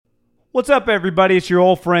What's up, everybody? It's your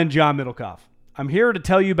old friend, John Middlecoff. I'm here to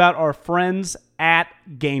tell you about our friends at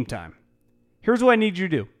Game Time. Here's what I need you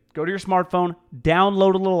to do. Go to your smartphone,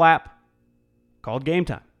 download a little app called Game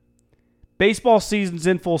Time. Baseball season's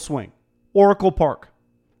in full swing. Oracle Park.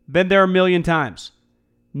 Been there a million times.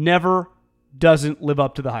 Never doesn't live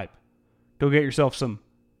up to the hype. Go get yourself some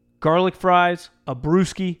garlic fries, a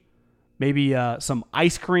brewski, maybe some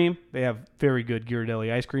ice cream. They have very good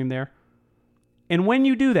Ghirardelli ice cream there. And when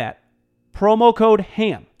you do that, promo code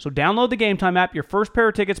HAM. So download the Game Time app. Your first pair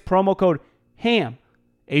of tickets, promo code HAM,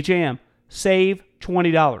 H-A-M, save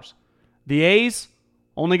 $20. The A's,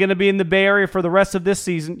 only going to be in the Bay Area for the rest of this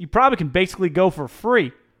season. You probably can basically go for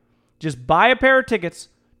free. Just buy a pair of tickets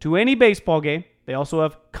to any baseball game. They also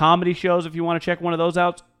have comedy shows if you want to check one of those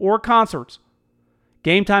out, or concerts.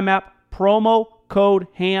 Game Time app, promo code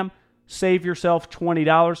HAM, save yourself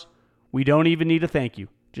 $20. We don't even need a thank you.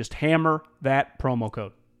 Just hammer that promo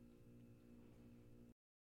code.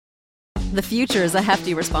 The future is a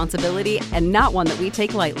hefty responsibility and not one that we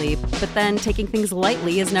take lightly. But then taking things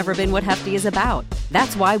lightly has never been what Hefty is about.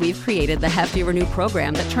 That's why we've created the Hefty Renew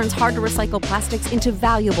program that turns hard-to-recycle plastics into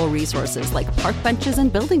valuable resources like park benches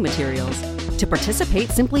and building materials. To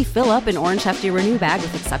participate, simply fill up an orange Hefty Renew bag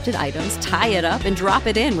with accepted items, tie it up, and drop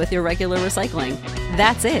it in with your regular recycling.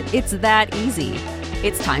 That's it. It's that easy.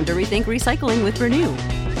 It's time to rethink recycling with Renew.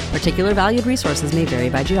 Particular valued resources may vary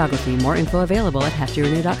by geography. More info available at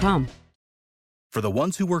heftyrenew.com. For the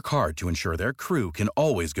ones who work hard to ensure their crew can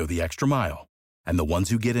always go the extra mile, and the ones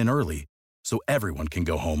who get in early so everyone can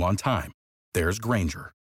go home on time, there's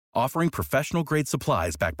Grainger, offering professional-grade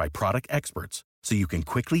supplies backed by product experts so you can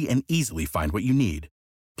quickly and easily find what you need.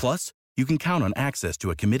 Plus, you can count on access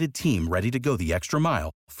to a committed team ready to go the extra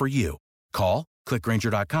mile for you. Call, click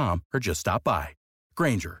Grainger.com, or just stop by.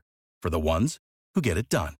 Grainger, for the ones who get it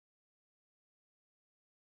done.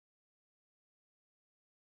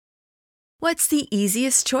 What's the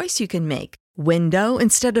easiest choice you can make? Window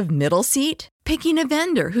instead of middle seat? Picking a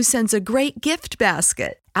vendor who sends a great gift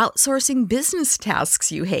basket? Outsourcing business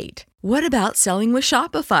tasks you hate? What about selling with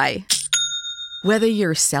Shopify? Whether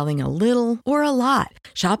you're selling a little or a lot,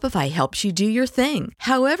 Shopify helps you do your thing,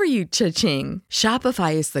 however you cha-ching.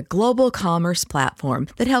 Shopify is the global commerce platform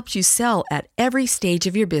that helps you sell at every stage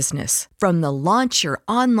of your business. From the launch your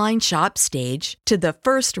online shop stage to the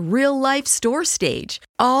first real-life store stage,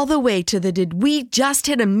 all the way to the did we just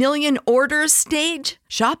hit a million orders stage.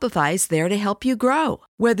 Shopify's there to help you grow.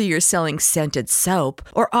 Whether you're selling scented soap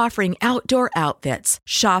or offering outdoor outfits,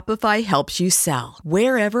 Shopify helps you sell.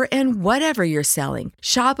 Wherever and whatever you're selling,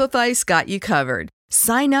 Shopify's got you covered.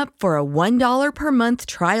 Sign up for a $1 per month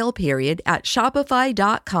trial period at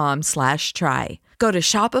shopify.com/try. Go to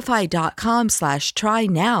shopify.com/try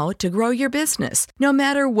now to grow your business, no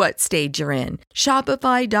matter what stage you're in.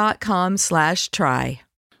 Shopify.com/try.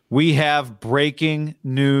 We have breaking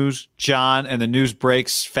news, John, and the news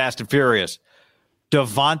breaks fast and furious.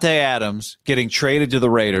 Davante Adams getting traded to the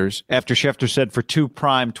Raiders after Schefter said for 2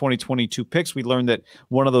 prime 2022 picks. We learned that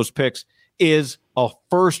one of those picks is a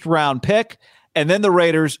first-round pick, and then the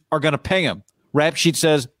Raiders are going to pay him. Rap sheet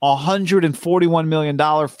says $141 million,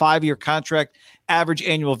 5-year contract, average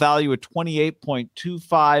annual value of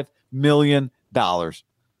 $28.25 million,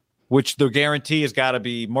 which the guarantee has got to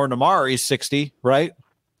be more than Amari's 60, right?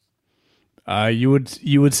 You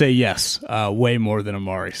would say yes, way more than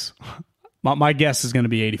Amari's. My guess is going to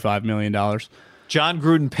be $85 million. John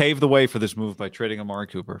Gruden paved the way for this move by trading Amari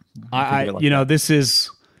Cooper. I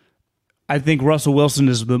think Russell Wilson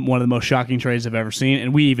is one of the most shocking trades I've ever seen,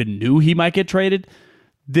 and we even knew he might get traded.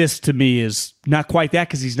 This, to me, is not quite that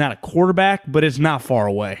because he's not a quarterback, but it's not far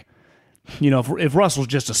away. If Russell's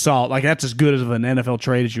just a solid, like that's as good of an NFL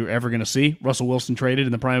trade as you're ever going to see. Russell Wilson traded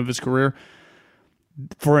in the prime of his career.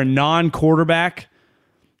 For a non-quarterback,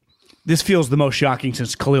 this feels the most shocking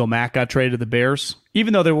since Khalil Mack got traded to the Bears.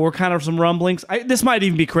 Even though there were kind of some rumblings, this might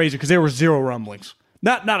even be crazy because there were 0 rumblings.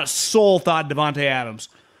 Not a soul thought Davante Adams.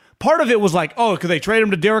 Part of it was like, oh, could they trade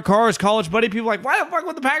him to Derek Carr, his college buddy? People were like, why the fuck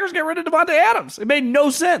would the Packers get rid of Davante Adams? It made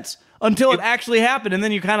no sense until it actually happened, and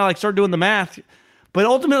then you kind of like start doing the math. But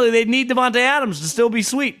ultimately, they need Davante Adams to still be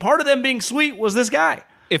sweet. Part of them being sweet was this guy.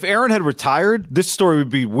 If Aaron had retired, this story would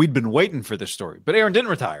be, we'd been waiting for this story. But Aaron didn't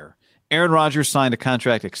retire. Aaron Rodgers signed a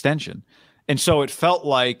contract extension. And so it felt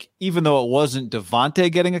like, even though it wasn't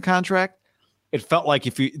Davante getting a contract, it felt like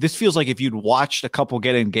this feels like if you'd watched a couple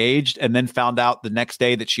get engaged and then found out the next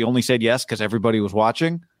day that she only said yes because everybody was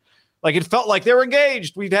watching. Like it felt like they were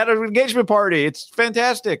engaged. We'd had an engagement party. It's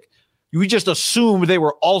fantastic. We just assumed they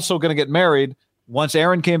were also going to get married. Once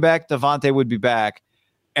Aaron came back, Davante would be back.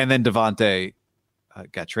 And then Davante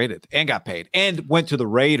got traded and got paid and went to the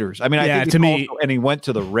Raiders. I mean, Yeah, I think to me, and he went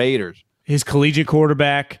to the Raiders. His collegiate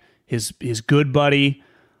quarterback, his good buddy.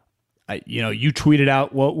 You tweeted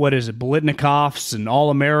out what is it, Bolitnikovs and All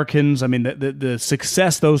Americans. I mean, the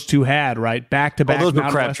success those two had, right, back to back Those were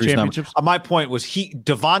Mountain West Crabtree's championships. My point was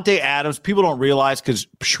Davante Adams. People don't realize because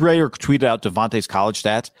Schrader tweeted out Davante's college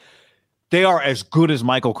stats. They are as good as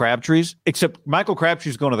Michael Crabtree's, except Michael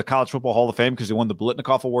Crabtree's going to the College Football Hall of Fame because he won the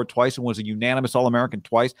Bolitnikov Award twice and was a unanimous All-American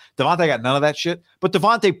twice. Davante got none of that shit, but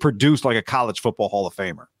Davante produced like a College Football Hall of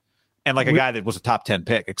Famer and like a guy that was a top 10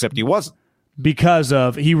 pick, except he wasn't. Because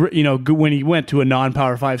of when he went to a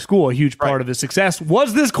non-Power 5 school, a huge part of his success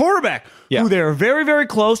was this quarterback who they were very, very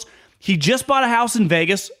close. He just bought a house in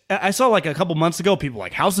Vegas. I saw like a couple months ago, people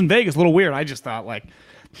like, house in Vegas, a little weird. I just thought like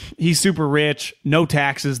he's super rich, no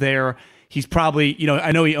taxes there. He's probably,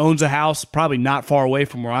 I know he owns a house probably not far away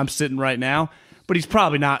from where I'm sitting right now, but he's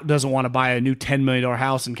probably doesn't want to buy a new $10 million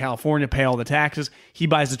house in California, pay all the taxes. He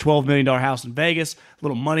buys a $12 million house in Vegas, a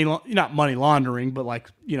little money, not money laundering, but like,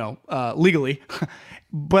 legally.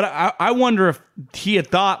 But I wonder if he had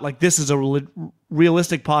thought like this is a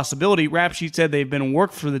realistic possibility. Rap Sheet said they've been in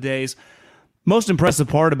work for the days. Most impressive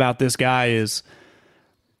part about this guy is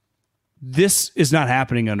this is not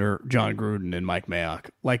happening under John Gruden and Mike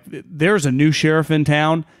Mayock. Like, there's a new sheriff in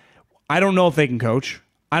town. I don't know if they can coach.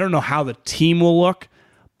 I don't know how the team will look,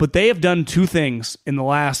 but they have done two things in the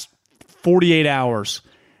last 48 hours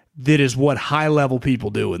that is what high-level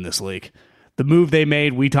people do in this league. The move they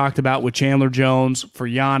made, we talked about with Chandler Jones for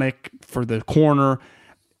Yannick, for the corner,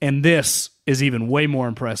 and this is even way more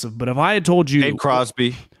impressive. But if I had told you... Dave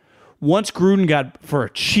Crosby. Once Gruden got, for a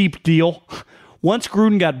cheap deal... Once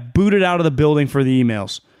Gruden got booted out of the building for the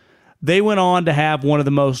emails, they went on to have one of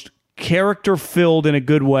the most character-filled, in a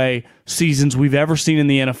good way, seasons we've ever seen in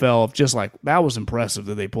the NFL. Of just like, that was impressive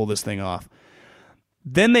that they pulled this thing off.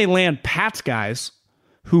 Then they land Pat's guys,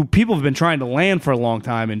 who people have been trying to land for a long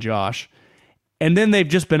time in Josh, and then they've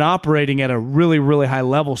just been operating at a really, really high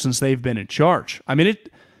level since they've been in charge. I mean,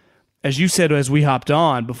 as you said as we hopped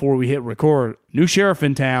on before we hit record, new sheriff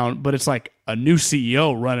in town, but it's like a new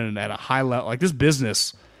CEO running at a high level. Like, this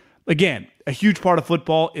business, again, a huge part of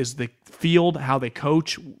football is the field, how they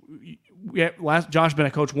coach. Josh been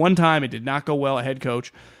a coach one time. It did not go well, a head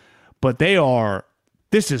coach. But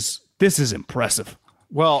this is impressive.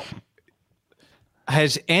 Well,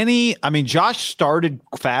 Josh started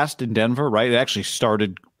fast in Denver, right? It actually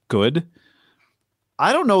started good.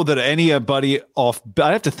 I don't know that anybody I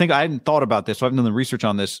have to think. I hadn't thought about this, so I haven't done the research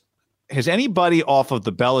on this. Has anybody off of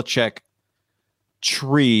the Belichick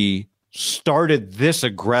tree started this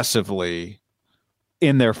aggressively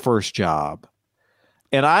in their first job?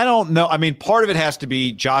 And I don't know. I mean, part of it has to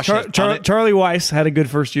be Josh. Charlie Weiss had a good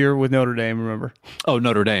first year with Notre Dame, remember? Oh,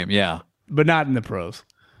 Notre Dame, yeah. But not in the pros.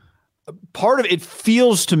 Part of it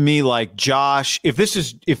feels to me like Josh, if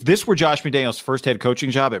this were Josh McDaniels' first head coaching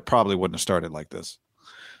job, it probably wouldn't have started like this.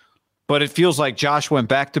 But it feels like Josh went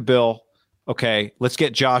back to Bill. Okay, let's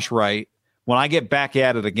get Josh right. When I get back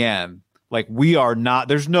at it again, like,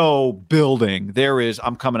 there's no building. There is,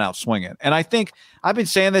 I'm coming out swinging. And I think, I've been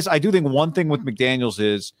saying this, I do think one thing with McDaniels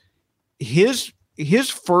is his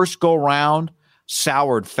first go round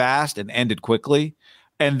soured fast and ended quickly.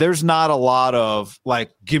 And there's not a lot of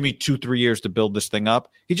like, give me 2-3 years to build this thing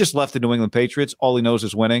up. He just left the New England Patriots. All he knows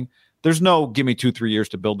is winning. There's no give me 2-3 years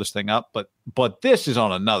to build this thing up. But this is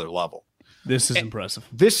on another level. This is impressive.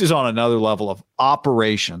 This is on another level of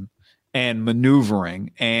operation and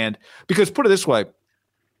maneuvering. And because, put it this way,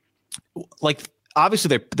 like,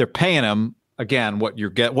 obviously they're paying him again. What's your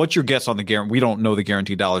guess on the guarantee? We don't know the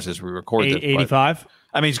guaranteed dollars as we record this. 85.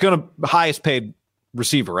 I mean, he's going to highest paid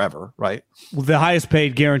receiver ever, right? Well, the highest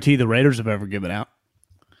paid guarantee the Raiders have ever given out.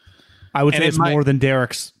 I would say it's more than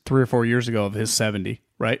Derek's 3 or 4 years ago of his 70,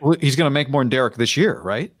 right? Well, he's going to make more than Derek this year,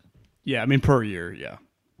 right? Yeah, I mean, per year, yeah.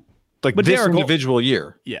 Like, but this Derek individual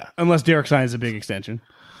year. Yeah, unless Derek signs a big extension.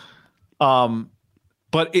 But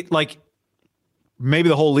it, like, maybe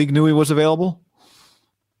the whole league knew he was available.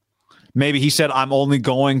 Maybe he said, I'm only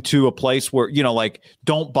going to a place where, like,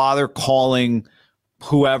 don't bother calling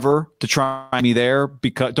whoever to try me there,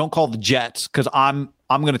 because don't call the Jets, because I'm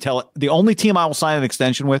going to tell it. The only team I will sign an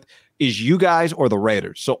extension with is you guys or the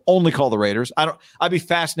Raiders. So only call the Raiders. I'd be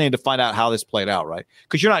fascinated to find out how this played out, right?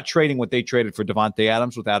 Because you're not trading what they traded for Davante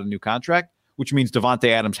Adams without a new contract, which means Davante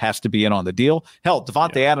Adams has to be in on the deal. Hell,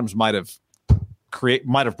 Davante Adams might have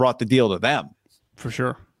brought the deal to them. For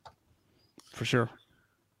sure.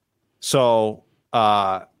 So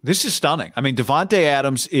this is stunning. I mean, Davante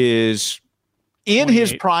Adams is in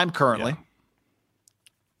his prime currently.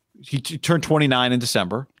 Yeah. He turned 29 in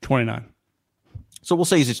December. 29. So we'll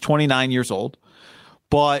say he's 29 years old.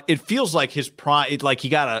 But it feels like his prime,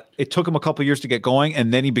 it took him a couple years to get going,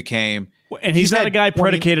 and then he became. And he's not a guy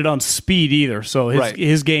predicated on speed either, so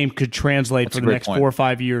his game could translate for the next 4 or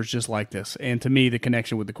 5 years just like this. And to me, the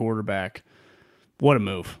connection with the quarterback, what a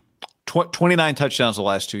move. 29 touchdowns the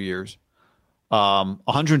last 2 years,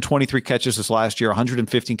 123 catches this last year,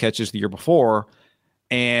 115 catches the year before.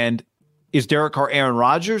 And is Derek Carr Aaron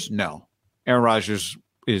Rodgers? No. Aaron Rodgers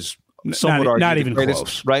is somewhat not even greatest,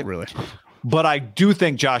 close, right? Really. But I do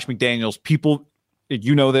think Josh McDaniels, people,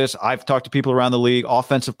 you know this, I've talked to people around the league,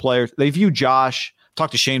 offensive players, they view Josh,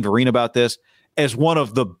 talked to Shane Vereen about this, as one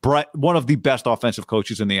of the best offensive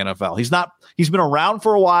coaches in the NFL. He's been around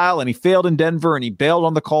for a while, and he failed in Denver, and he bailed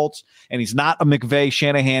on the Colts, and he's not a McVay,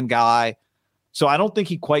 Shanahan guy. So I don't think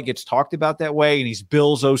he quite gets talked about that way, and he's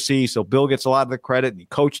Bill's OC, so Bill gets a lot of the credit, and he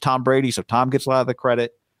coached Tom Brady, so Tom gets a lot of the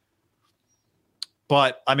credit.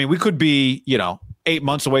 But, I mean, we could be, 8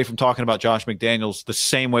 months away from talking about Josh McDaniels the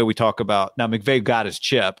same way we talk about – now, McVay got his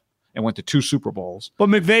chip and went to 2 Super Bowls. But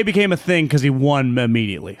McVay became a thing because he won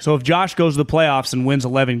immediately. So if Josh goes to the playoffs and wins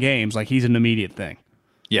 11 games, he's an immediate thing.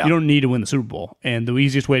 Yeah. You don't need to win the Super Bowl. And the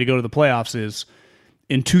easiest way to go to the playoffs is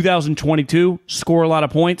in 2022, score a lot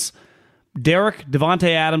of points. Derek, Davante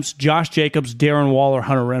Adams, Josh Jacobs, Darren Waller,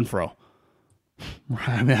 Hunter Renfrow.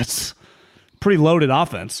 I mean, that's pretty loaded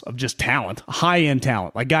offense of just talent, high-end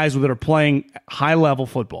talent, like guys that are playing high-level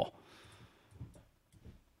football.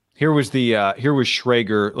 Here was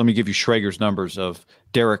Schrager. Let me give you Schrager's numbers of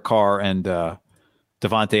Derek Carr and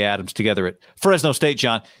Davante Adams together at Fresno State,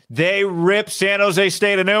 John. They ripped San Jose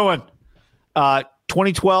State a new one.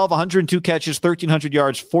 2012, 102 catches, 1,300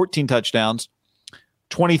 yards, 14 touchdowns.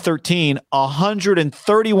 2013,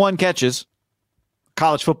 131 catches.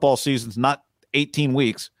 College football season's not 18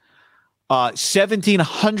 weeks.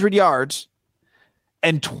 1,700 yards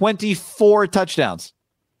and 24 touchdowns.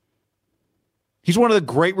 He's one of the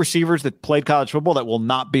great receivers that played college football that will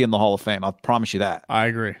not be in the Hall of Fame. I'll promise you that. I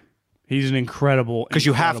agree. He's an incredible because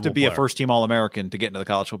you have to be player. A first-team All-American to get into the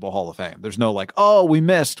College Football Hall of Fame. There's no we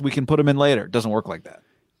missed. We can put him in later. It doesn't work like that.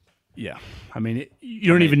 Yeah. I mean, you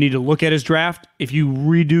don't even need to look at his draft. If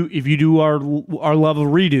you do our level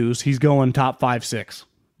redos, he's going top 5, 6,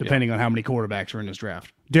 depending on how many quarterbacks are in his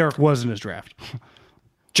draft. Derek was in his draft.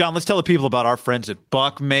 John, let's tell the people about our friends at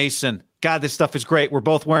Buck Mason. God, this stuff is great. We're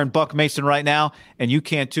both wearing Buck Mason right now, and you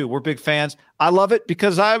can too. We're big fans. I love it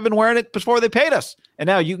because I've been wearing it before they paid us. And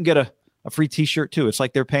now you can get a free t-shirt too. It's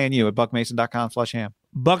like they're paying you at buckmason.com/ham.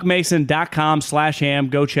 buckmason.com/ham.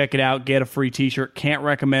 Go check it out. Get a free t-shirt. Can't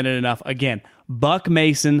recommend it enough. Again,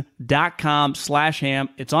 buckmason.com/ham.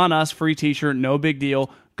 It's on us. Free t-shirt. No big deal.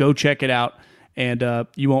 Go check it out, and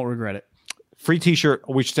you won't regret it. Free t-shirt,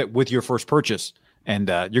 we should say, with your first purchase. And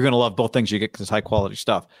you're going to love both things you get because it's high-quality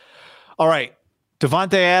stuff. All right,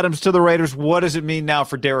 Davante Adams to the Raiders. What does it mean now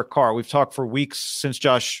for Derek Carr? We've talked for weeks since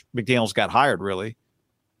Josh McDaniels got hired, really,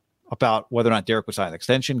 about whether or not Derek would sign an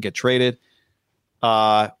extension, get traded.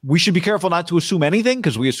 We should be careful not to assume anything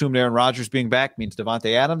because we assumed Aaron Rodgers being back means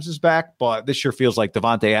Davante Adams is back. But this sure feels like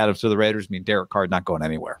Davante Adams to the Raiders mean Derek Carr not going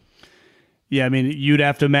anywhere. Yeah, I mean, you'd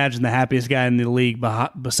have to imagine the happiest guy in the league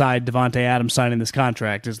beside Davante Adams signing this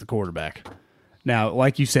contract is the quarterback. Now,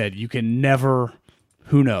 like you said, you can never,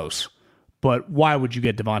 who knows, but why would you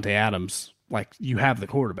get Davante Adams? Like, you have the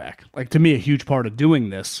quarterback. Like, to me, a huge part of doing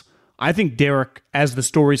this, I think Derek, as the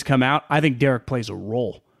stories come out, I think Derek plays a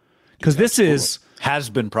role. Because has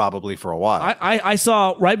been probably for a while. I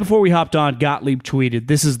saw, right before we hopped on, Gottlieb tweeted,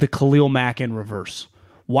 this is the Khalil Mack in reverse.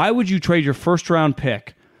 Why would you trade your first-round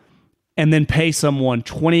pick and then pay someone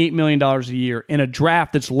 $28 million a year in a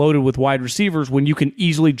draft that's loaded with wide receivers when you can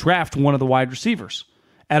easily draft one of the wide receivers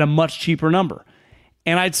at a much cheaper number?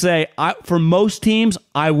 And I'd say, for most teams,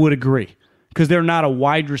 I would agree because they're not a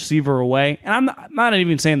wide receiver away. And I'm not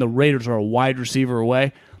even saying the Raiders are a wide receiver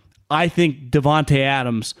away. I think Davante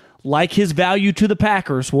Adams, like his value to the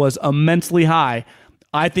Packers was immensely high,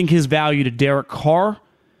 I think his value to Derek Carr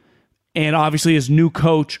and obviously his new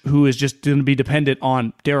coach, who is just going to be dependent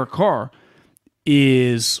on Derek Carr,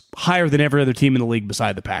 is higher than every other team in the league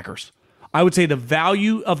beside the Packers. I would say the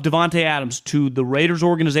value of Davante Adams to the Raiders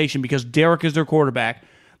organization, because Derek is their quarterback,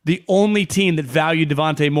 the only team that valued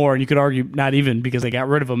Davante more, and you could argue not even because they got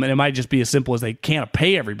rid of him, and it might just be as simple as they can't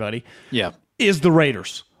pay everybody, is the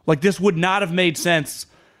Raiders. Like, this would not have made sense.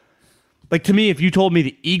 Like, to me, if you told me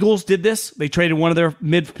the Eagles did this, they traded one of their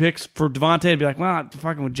mid picks for Davante, I'd be like, well,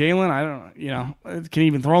 fucking with Jalen, I don't, can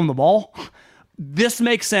even throw him the ball. This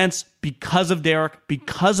makes sense because of Derek,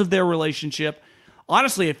 because of their relationship.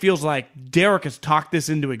 Honestly, it feels like Derek has talked this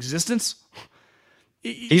into existence.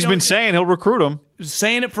 He's been saying he'll recruit him.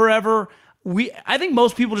 Saying it forever. I think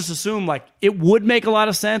most people just assume like it would make a lot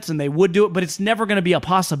of sense and they would do it, but it's never going to be a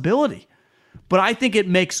possibility. But I think it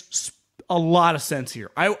makes a lot of sense here.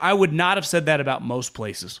 I would not have said that about most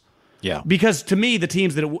places. Yeah. Because to me, the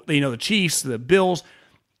teams that, the Chiefs, the Bills,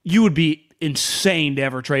 you would be insane to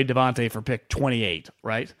ever trade Davante for pick 28,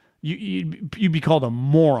 right? You'd be called a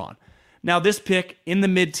moron. Now, this pick in the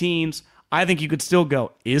mid-teens, I think you could still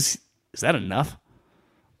go, is that enough?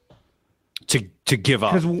 To give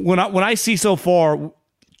up. Because when I see so far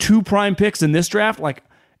 2 prime picks in this draft, like,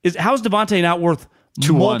 how's Davante not worth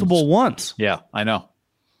multiple ones? Yeah, I know.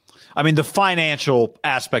 I mean, the financial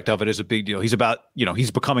aspect of it is a big deal. He's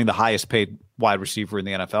he's becoming the highest paid wide receiver in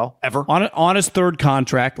the NFL ever. On his 3rd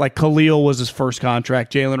contract, like Khalil was his first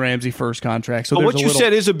contract, Jalen Ramsey first contract. So but what you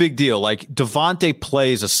said is a big deal. Like Davante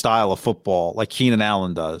plays a style of football like Keenan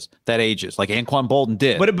Allen does that ages, like Anquan Bolden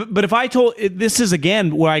did. But if I told, this is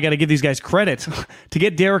again where I got to give these guys credit to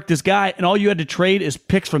get Derek this guy, and all you had to trade is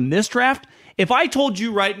picks from this draft. If I told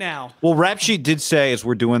you right now... Well, Rap Sheet did say as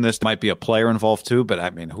we're doing this, there might be a player involved too, but I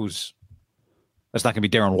mean, that's not going to be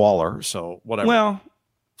Darren Waller, so whatever. Well...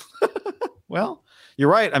 Well, you're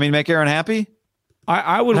right. I mean, make Aaron happy?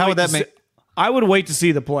 I would I would wait to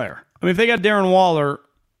see the player. I mean, if they got Darren Waller,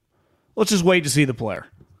 let's just wait to see the player.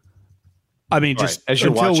 I mean, right. just... As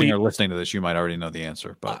you're watching or listening to this, you might already know the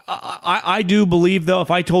answer. But I do believe, though,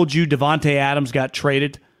 if I told you Davante Adams got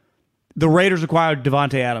traded... The Raiders acquired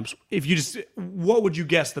Davante Adams. What would you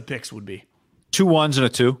guess the picks would be? 2 1s and a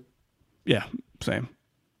 2. Yeah, same.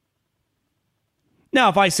 Now,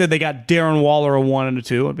 if I said they got Darren Waller a 1 and a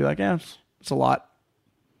 2, I'd be like, yeah, it's a lot.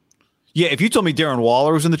 Yeah, if you told me Darren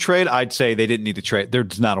Waller was in the trade, I'd say they didn't need to trade.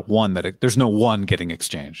 There's not a 1 there's no 1 getting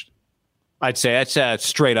exchanged. I'd say that's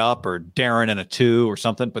straight up or Darren and a 2 or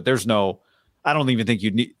something. But there's no. I don't even think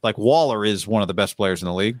you'd need. Like Waller is one of the best players in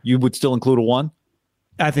the league. You would still include a 1.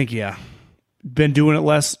 I think, yeah. Been doing it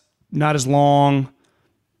less, not as long,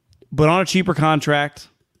 but on a cheaper contract.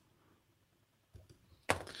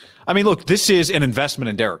 I mean, look, this is an investment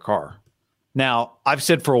in Derek Carr. Now, I've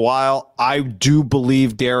said for a while, I do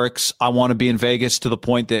believe Derek's I want to be in Vegas to the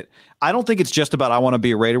point that I don't think it's just about I want to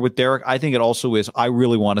be a Raider with Derek. I think it also is I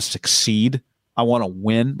really want to succeed. I want to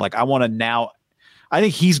win. Like, I want to now. I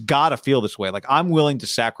think he's got to feel this way. Like, I'm willing to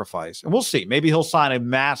sacrifice. And we'll see. Maybe he'll sign a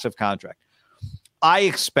massive contract. I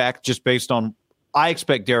expect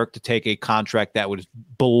Derek to take a contract that was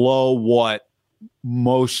below what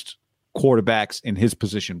most quarterbacks in his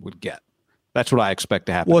position would get. That's what I expect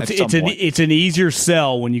to happen. Well, it's an easier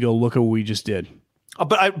sell when you go look at what we just did.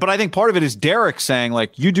 But I think part of it is Derek saying,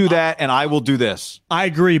 like, you do that and I will do this. I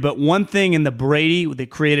agree. But one thing in the Brady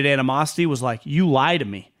that created animosity was like, you lie to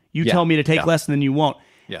me. You tell me to take less than you won't.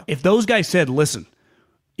 Yeah. If those guys said, listen,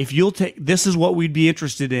 if you'll take, this is what we'd be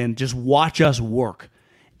interested in, just watch us work.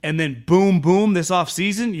 And then boom, boom, this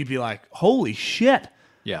offseason, you'd be like, holy shit.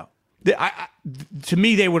 Yeah. To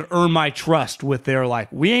me, they would earn my trust with their,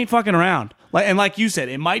 like, we ain't fucking around. And like you said,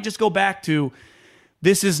 it might just go back to,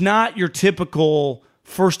 this is not your typical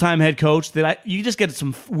first-time head coach that you just get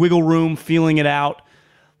some wiggle room feeling it out.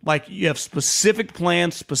 Like, you have specific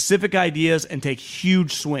plans, specific ideas, and take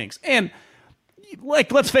huge swings. And,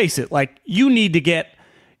 like, let's face it, like, you need to get...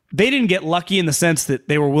 They didn't get lucky in the sense that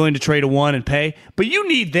they were willing to trade a 1 and pay, but you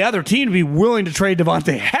need the other team to be willing to trade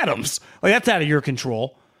Davante Adams. Like, that's out of your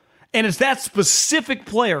control. And it's that specific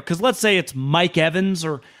player, because let's say it's Mike Evans,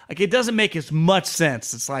 or like, it doesn't make as much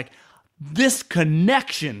sense. It's like, this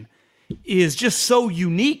connection is just so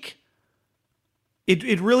unique.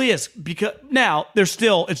 It really is. Because now,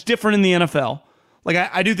 it's different in the NFL. Like,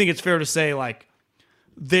 I do think it's fair to say, like,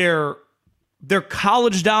 their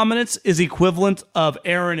college dominance is equivalent of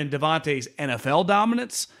Aaron and Davante's NFL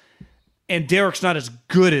dominance, and Derek's not as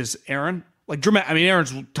good as Aaron. Like,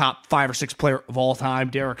 Aaron's top 5 or 6 player of all time.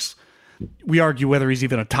 Derek's, we argue whether he's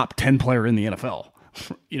even a top 10 player in the NFL,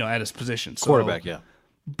 at his position. So, quarterback, yeah.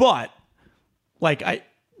 But, like,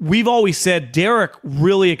 we've always said Derek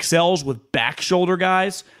really excels with back shoulder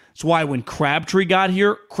guys. That's why when Crabtree got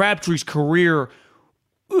here, Crabtree's career,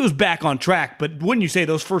 it was back on track. But wouldn't you say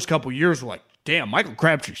those first couple years were like, damn, Michael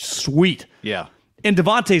Crabtree's sweet. Yeah. And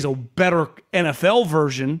Davante's a better NFL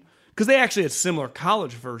version because they actually had similar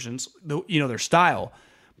college versions, their style.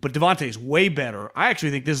 But Davante's way better. I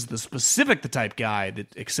actually think this is the type guy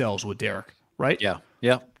that excels with Derek, right? Yeah.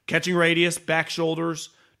 Yeah. Catching radius, back shoulders,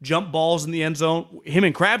 jump balls in the end zone. Him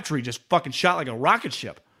and Crabtree just fucking shot like a rocket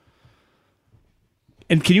ship.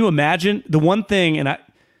 And can you imagine the one thing, and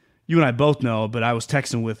you and I both know, but I was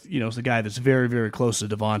texting with, the guy that's very, very close to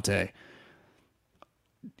Davante.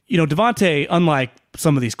 Davante, unlike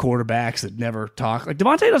some of these quarterbacks that never talk, like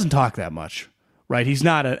Davante doesn't talk that much, right? He's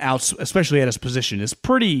not an out, especially at his position. It's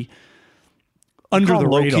pretty under the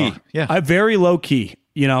low radar. key. Yeah. Very low key.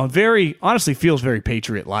 Very honestly feels very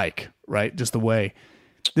Patriot-like, right? Just the way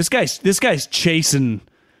this guy's chasing.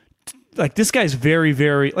 Like, this guy's very,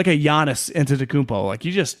 very like a Giannis Antetokounmpo. Like,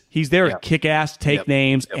 he's there to kick ass, take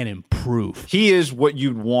names, and improve. He is what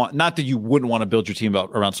you'd want. Not that you wouldn't want to build your team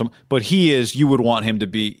around some, but you would want him to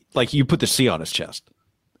be like, you put the C on his chest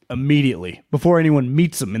immediately before anyone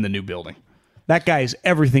meets him in the new building. That guy is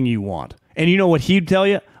everything you want. And you know what he'd tell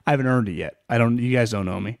you? I haven't earned it yet. You guys don't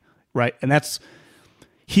know me, right? And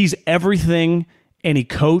he's everything any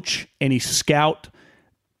coach, any scout,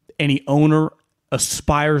 any owner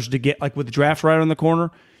aspires to get. Like, with the draft right on the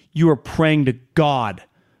corner, you are praying to God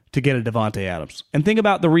to get a Davante Adams. And think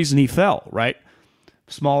about the reason he fell, right?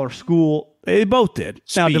 Smaller school. They both did.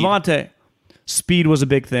 Speed. Now, Davante, speed was a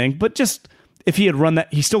big thing, but just if he had run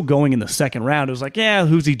that, he's still going in the second round. It was like, yeah,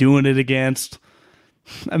 who's he doing it against?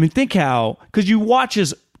 I mean, think how, because you watch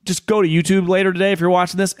just go to YouTube later today if you're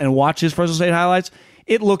watching this and watch his Fresno State highlights.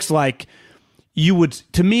 It looks like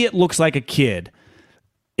to me, it looks like a kid.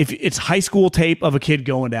 If it's high school tape of a kid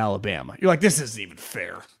going to Alabama, you're like, this isn't even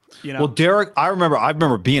fair. Well, Derek, I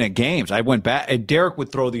remember being at games. I went back, and Derek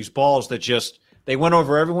would throw these balls that they went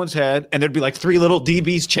over everyone's head, and there'd be like 3 little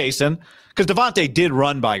DBs chasing, because Davante did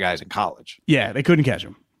run by guys in college. Yeah, they couldn't catch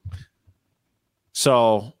him.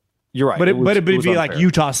 So you're right. But it'd be unfair. like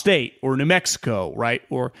Utah State or New Mexico, right?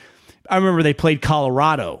 Or I remember they played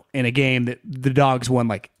Colorado in a game that the Dogs won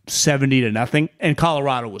like 70-0, and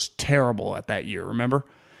Colorado was terrible at that year, remember?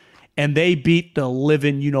 And they beat the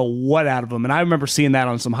living you-know-what out of them. And I remember seeing that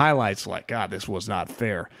on some highlights, like, God, this was not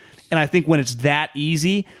fair. And I think when it's that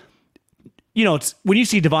easy, it's when you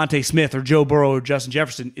see Devontae Smith or Joe Burrow or Justin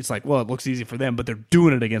Jefferson, it's like, well, it looks easy for them, but they're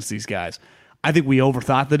doing it against these guys. I think we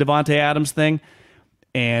overthought the Davante Adams thing.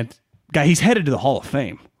 And, guy, he's headed to the Hall of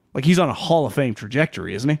Fame. Like, he's on a Hall of Fame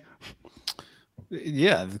trajectory, isn't he?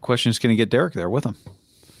 Yeah, the question is, can he get Derek there with him?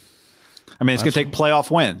 I mean, it's going to take playoff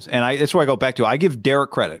wins, and that's where I go back to. I give Derek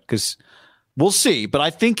credit because we'll see, but I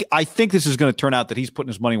think this is going to turn out that he's putting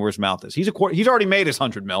his money where his mouth is. He's already made his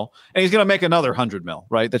 $100 million, and he's going to make another $100 million.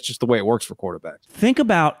 Right? That's just the way it works for quarterbacks. Think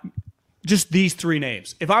about just these 3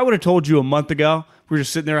 names. If I would have told you a month ago, we were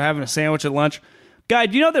just sitting there having a sandwich at lunch, guy,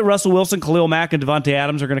 do you know that Russell Wilson, Khalil Mack, and Davante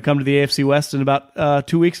Adams are going to come to the AFC West in about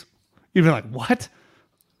 2 weeks? You'd be like, what?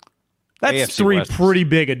 That's AFC 3 West. Pretty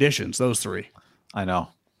big additions. Those 3. I know.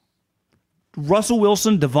 Russell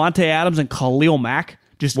Wilson, Davante Adams, and Khalil Mack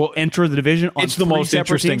just enter the division. It's the most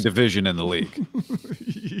interesting division in the league.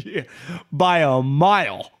 Yeah, by a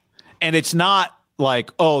mile. And it's not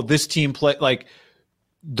like, oh, this team play like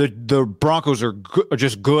the Broncos are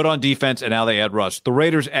just good on defense, and now they add Russ. The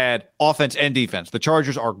Raiders add offense and defense. The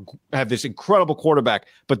Chargers have this incredible quarterback,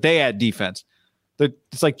 but they add defense.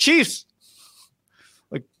 It's like Chiefs.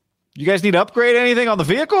 You guys need to upgrade anything on the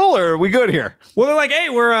vehicle, or are we good here? Well, they're like, hey,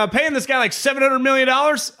 we're paying this guy like $700 million.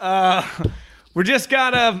 We're just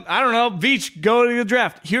got to, I don't know, Veach, go to the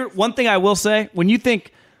draft. Here, one thing I will say, when you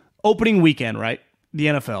think opening weekend, right, the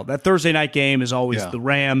NFL, that Thursday night game is always the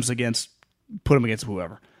Rams put them against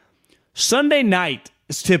whoever. Sunday night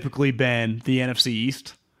has typically been the NFC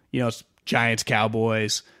East. It's Giants,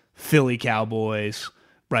 Cowboys, Philly Cowboys,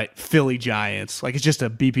 right, Philly Giants. Like, it's just a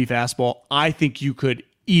BP fastball. I think you could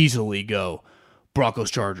easily go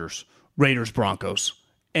Broncos, Chargers, Raiders, Broncos.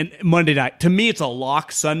 And Monday night, to me, it's a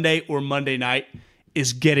lock. Sunday or Monday night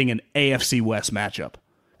is getting an AFC West matchup.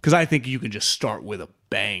 Because I think you can just start with a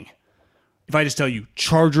bang. If I just tell you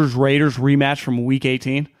Chargers, Raiders rematch from week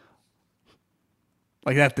 18,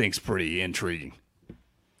 like, that thing's pretty intriguing.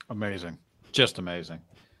 Amazing. Just amazing.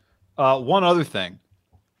 One other thing.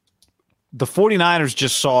 The 49ers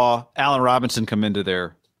just saw Allen Robinson come into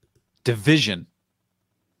their division.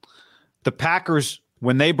 The Packers,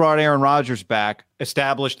 when they brought Aaron Rodgers back,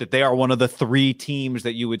 established that they are one of the 3 teams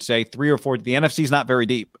that you would say 3 or 4. The NFC is not very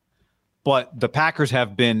deep, but the Packers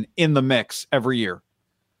have been in the mix every year.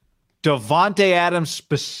 Davante Adams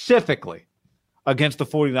specifically against the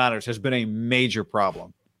 49ers has been a major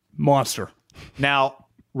problem. Monster. Now,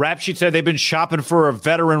 Rap Sheet said they've been shopping for a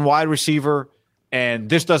veteran wide receiver, and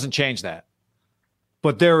this doesn't change that.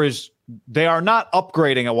 But they are not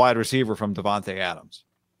upgrading a wide receiver from Davante Adams.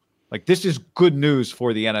 Like, this is good news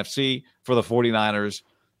for the NFC, for the 49ers,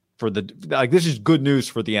 this is good news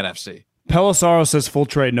for the NFC. Pelissaro says full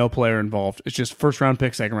trade, no player involved. It's just first-round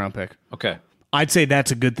pick, second-round pick. Okay. I'd say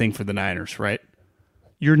that's a good thing for the Niners, right?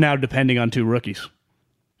 You're now depending on 2 rookies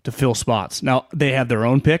to fill spots. Now, they have their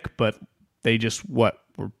own pick, but they just, were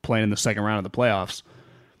playing in the second round of the playoffs.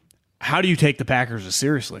 How do you take the Packers as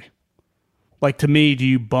seriously? Like, to me, do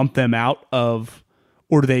you bump them out of,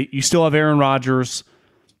 or you still have Aaron Rodgers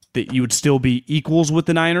that you would still be equals with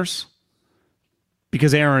the Niners?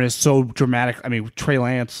 Because Aaron is so dramatic. I mean, Trey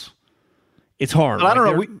Lance, it's hard. But I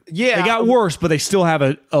don't know. They got worse, but they still have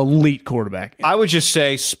an elite quarterback. I would just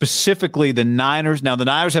say specifically the Niners. Now, the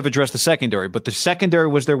Niners have addressed the secondary, but the secondary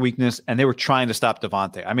was their weakness, and they were trying to stop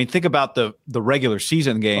Davante. I mean, think about the regular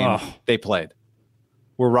season game they played,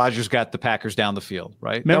 where Rodgers got the Packers down the field,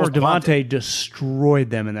 right? Remember, Davante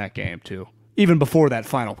destroyed them in that game, too. Even before that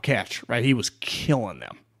final catch, right? He was killing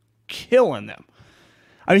them.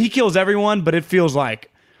 I mean, he kills everyone, but it feels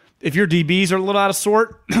like if your DBs are a little out of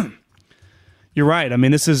sort, you're right. I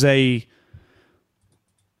mean, this is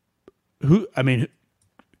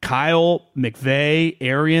Kyle, McVay,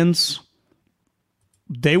 Arians,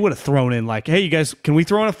 they would have thrown in like, hey, you guys, can we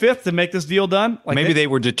throw in a fifth to make this deal done? Like maybe they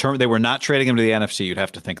were determined. They were not trading him to the NFC. You'd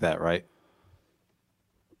have to think that, right?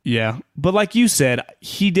 Yeah. But like you said,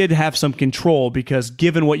 he did have some control because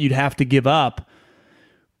given what you'd have to give up,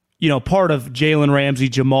 part of Jalen Ramsey,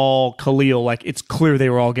 Jamal, Khalil, like it's clear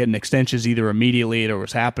they were all getting extensions either immediately or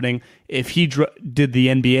was happening. If he did the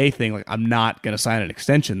NBA thing, like I'm not going to sign an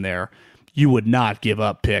extension there, you would not give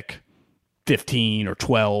up pick 15 or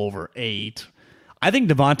 12 or 8. I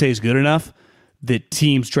think Davante is good enough that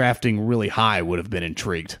teams drafting really high would have been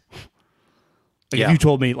intrigued. If you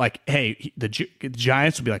told me, like, hey, the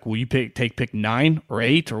Giants would be like, will you take pick 9 or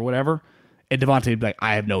 8 or whatever? And Davante would be like,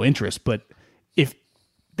 I have no interest. But if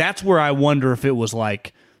that's where I wonder if it was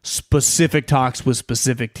like specific talks with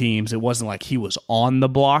specific teams. It wasn't like he was on the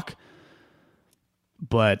block.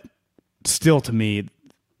 But still, to me,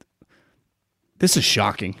 this is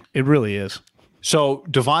shocking. It really is. So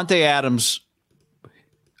Davante Adams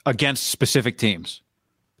against specific teams.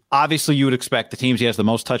 Obviously, you would expect the teams he has the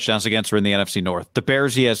most touchdowns against are in the NFC North. The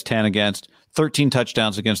Bears he has 10 against, 13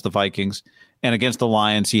 touchdowns against the Vikings, and against the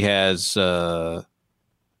Lions he has 7.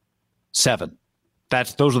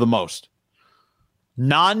 Those are the most.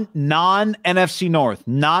 Non-NFC North,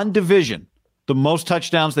 non-division, the most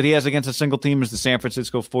touchdowns that he has against a single team is the San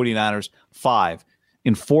Francisco 49ers, 5.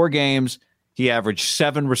 In 4 games, he averaged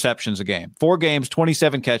 7 receptions a game. 4 games,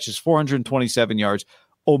 27 catches, 427 yards,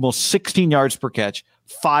 almost 16 yards per catch,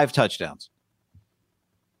 5 touchdowns.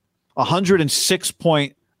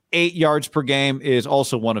 106.8 yards per game is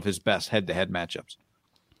also one of his best head-to-head matchups.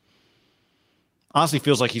 Honestly,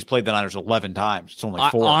 feels like he's played the Niners 11 times. It's only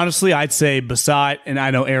 4. Honestly, I'd say and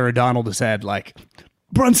I know Aaron Donald has had like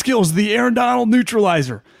Brunskill's the Aaron Donald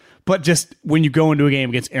neutralizer. But just when you go into a game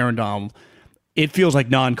against Aaron Donald, it feels like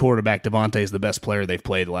non-quarterback Davante is the best player they've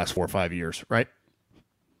played the last 4 or 5 years, right?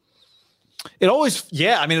 It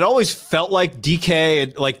always felt like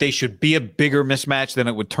DK, like they should be a bigger mismatch than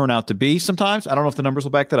it would turn out to be sometimes. I don't know if the numbers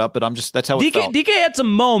will back that up, but that's how it felt. DK had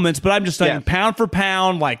some moments, but I'm just saying pound for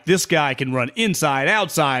pound, like this guy can run inside,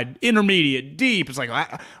 outside, intermediate, deep. It's like,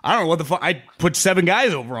 I don't know what the fuck. I put 7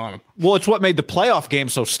 guys over on him. Well, it's what made the playoff game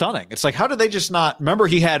so stunning. It's like, how did they just not, remember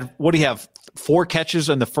he had, 4 catches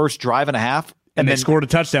in the first drive and a half? And then scored a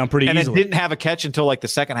touchdown pretty easily. And then didn't have a catch until like the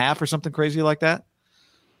second half or something crazy like that?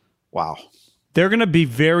 Wow. They're going to be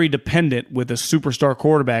very dependent with a superstar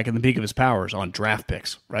quarterback in the peak of his powers on draft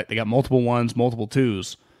picks, right? They got multiple 1s, multiple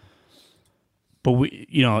 2s. But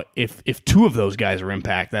if 2 of those guys are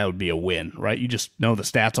impact, that would be a win, right? You just know the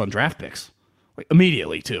stats on draft picks like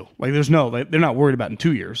immediately too. Like they're not worried about in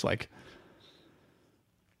 2 years. Like,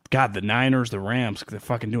 God, the Niners, the Rams, they're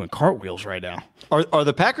fucking doing cartwheels right now. Are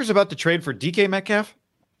the Packers about to trade for DK Metcalf,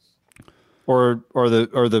 or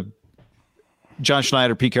the John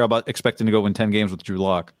Schneider, Pete Carroll about expecting to go win 10 games with Drew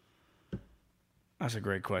Lock? That's a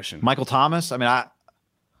great question. Michael Thomas? I mean,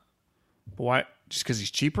 why? Just because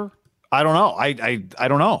he's cheaper? I don't know. I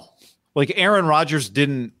don't know. Like Aaron Rodgers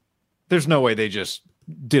didn't. There's no way they just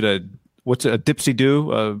did a dipsy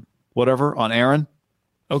do whatever on Aaron.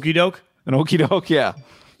 Okey doke. An okey doke. Yeah.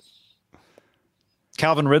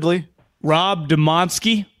 Calvin Ridley, Rob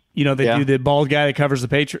Domonsky. They do the bald guy that covers the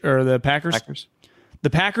Packers. The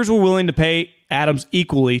Packers were willing to pay Adams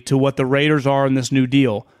equally to what the Raiders are in this new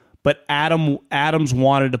deal, but Adams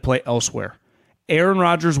wanted to play elsewhere. Aaron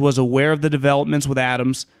Rodgers was aware of the developments with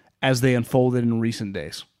Adams as they unfolded in recent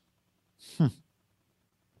days.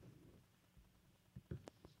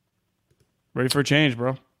 Ready for a change,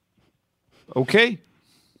 bro. Okay.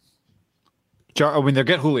 They'll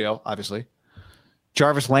get Julio, obviously.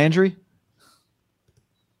 Jarvis Landry.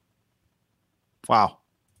 Wow.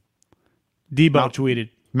 Debo tweeted.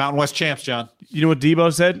 Mountain West champs, John. You know what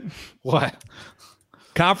Debo said? What?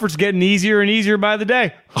 Conference getting easier and easier by the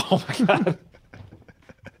day. Oh, my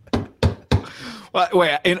God.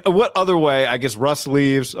 Wait, in what other way? I guess Russ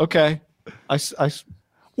leaves. Okay.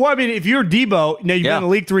 Well, I mean, if you're Debo, now you've been Yeah. in the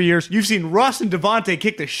league 3 years, you've seen Russ and Davante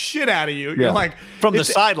kick the shit out of you. You're like, from the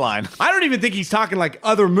sideline. I don't even think he's talking like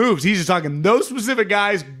other moves. He's just talking those specific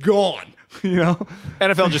guys gone. You know,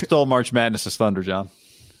 NFL just stole March Madness's thunder, John.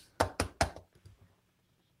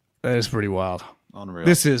 that is pretty wild. Unreal.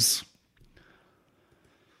 This is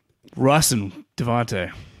Russ and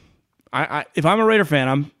Davante. I if I'm a Raider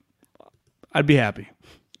fan, I'd be happy.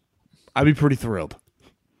 I'd be pretty thrilled.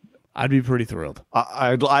 I'd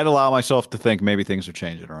allow myself to think maybe things are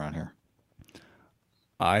changing around here.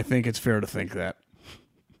 I think it's fair to think that.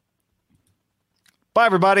 Bye,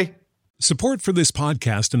 everybody. Support for this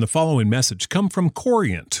podcast and the following message come from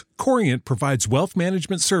Corient. Corient provides wealth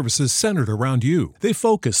management services centered around you. They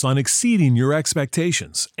focus on exceeding your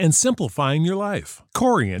expectations and simplifying your life.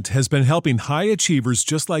 Corient has been helping high achievers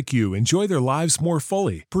just like you enjoy their lives more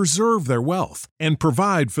fully, preserve their wealth, and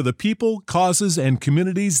provide for the people, causes, and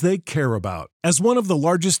communities they care about. As one of the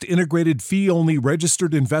largest integrated fee-only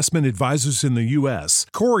registered investment advisors in the U.S.,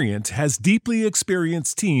 Corient has deeply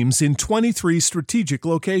experienced teams in 23 strategic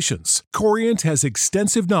locations. Corient has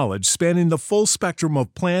extensive knowledge spanning the full spectrum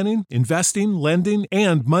of planning, investing, lending,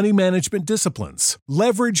 and money management disciplines.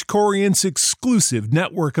 Leverage Corient's exclusive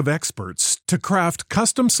network of experts to craft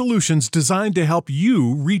custom solutions designed to help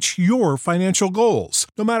you reach your financial goals,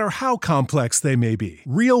 no matter how complex they may be.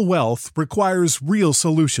 Real wealth requires real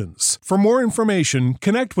solutions. For more information,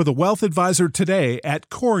 connect with a wealth advisor today at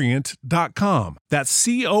Corient.com. That's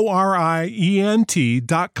Corient.com.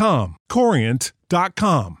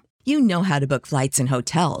 Corient.com. You know how to book flights and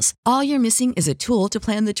hotels. All you're missing is a tool to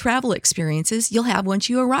plan the travel experiences you'll have once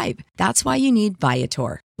you arrive. That's why you need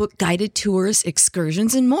Viator. Book guided tours,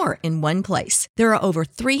 excursions, and more in one place. There are over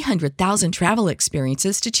 300,000 travel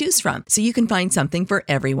experiences to choose from, so you can find something for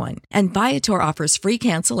everyone. And Viator offers free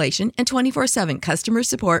cancellation and 24/7 customer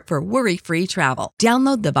support for worry-free travel.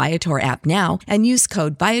 Download the Viator app now and use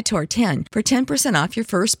code Viator10 for 10% off your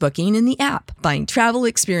first booking in the app. Find travel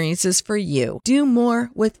experiences for you. Do more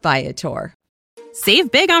with Viator.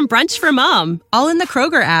 Save big on brunch for mom, all in the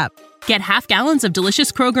Kroger app. Get half gallons of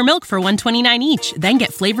delicious Kroger milk for $1.29 each. Then get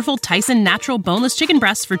flavorful Tyson natural boneless chicken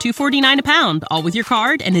breasts for $2.49 a pound, all with your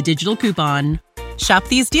card and a digital coupon. Shop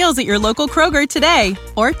these deals at your local Kroger today,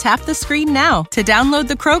 or tap the screen now to download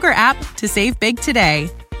the Kroger app to save big today.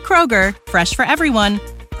 Kroger, fresh for everyone.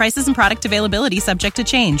 Prices and product availability subject to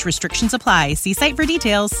change. Restrictions apply. See site for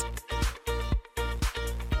details.